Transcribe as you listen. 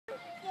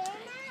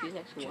She's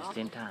actually Just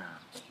in time.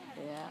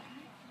 Yeah.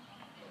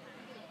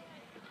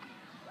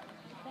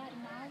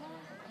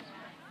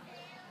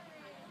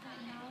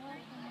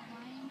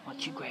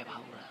 What'd you grab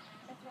hold of?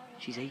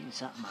 She's eating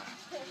something. That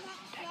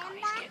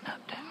girl's getting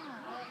up there.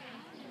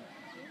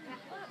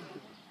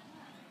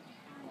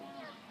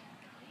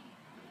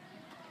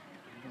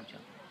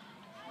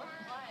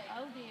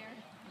 Oh dear.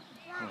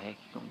 Oh heck,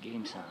 you're gonna get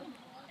him some.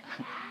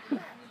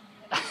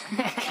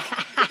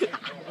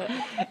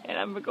 And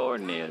I'm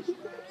recording this.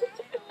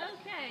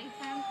 Okay,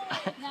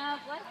 now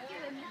let's do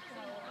a mix.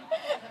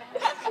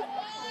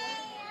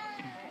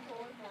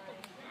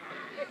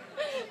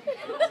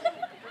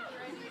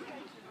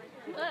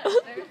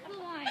 Look, there's the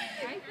line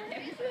right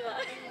there.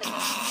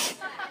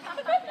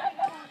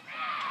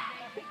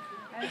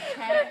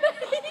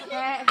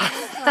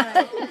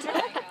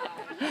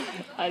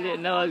 I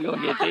didn't know I was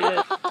gonna get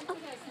this.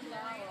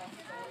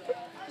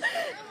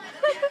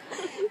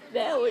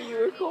 Now what you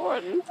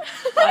recording?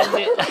 I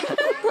did.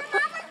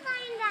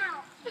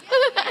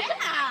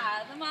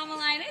 Yeah, the mama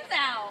line is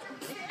out.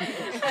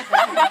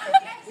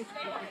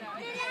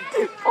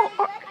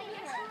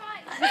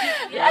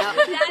 Yeah,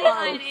 the daddy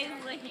line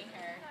is licking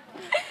her.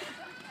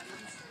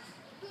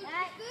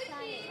 That's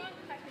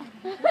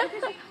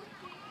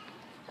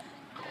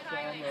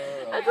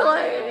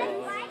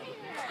hilarious.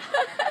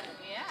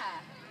 Yeah.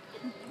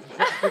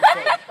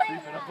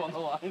 Creeping up on the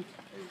line.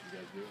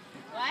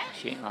 What?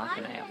 She ain't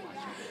liking that one.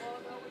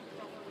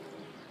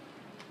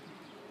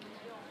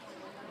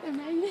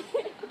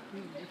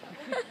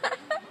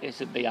 This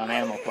would be on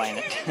Animal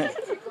Planet.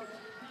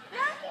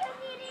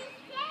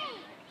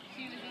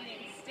 She was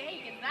eating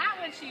steak. Is that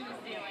what she was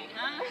doing,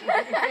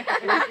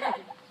 huh?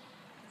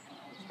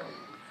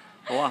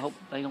 Oh, I hope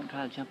they don't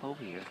try to jump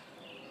over here.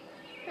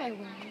 They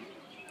won't.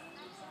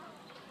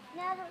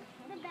 Now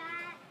the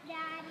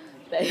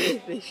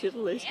daddy. They should at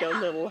least go to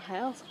the little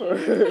house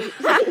first.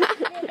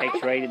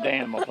 X-rated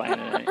Animal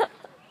Planet, ain't it?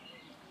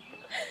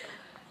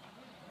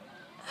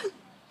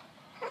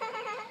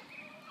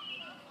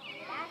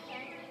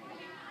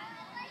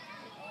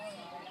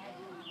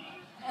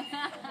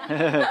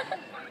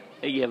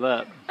 They give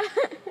up.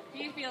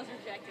 He feels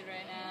rejected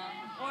right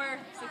now. Or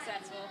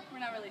successful. We're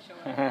not really sure.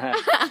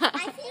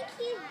 I think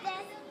he's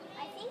this.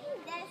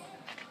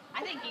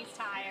 I think he's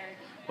tired.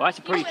 Well, that's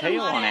a pretty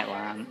tail on that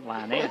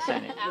lioness,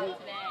 isn't it? Out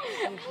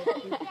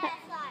today.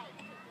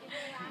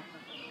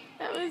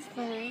 That was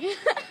funny.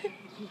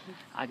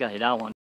 I got it all one.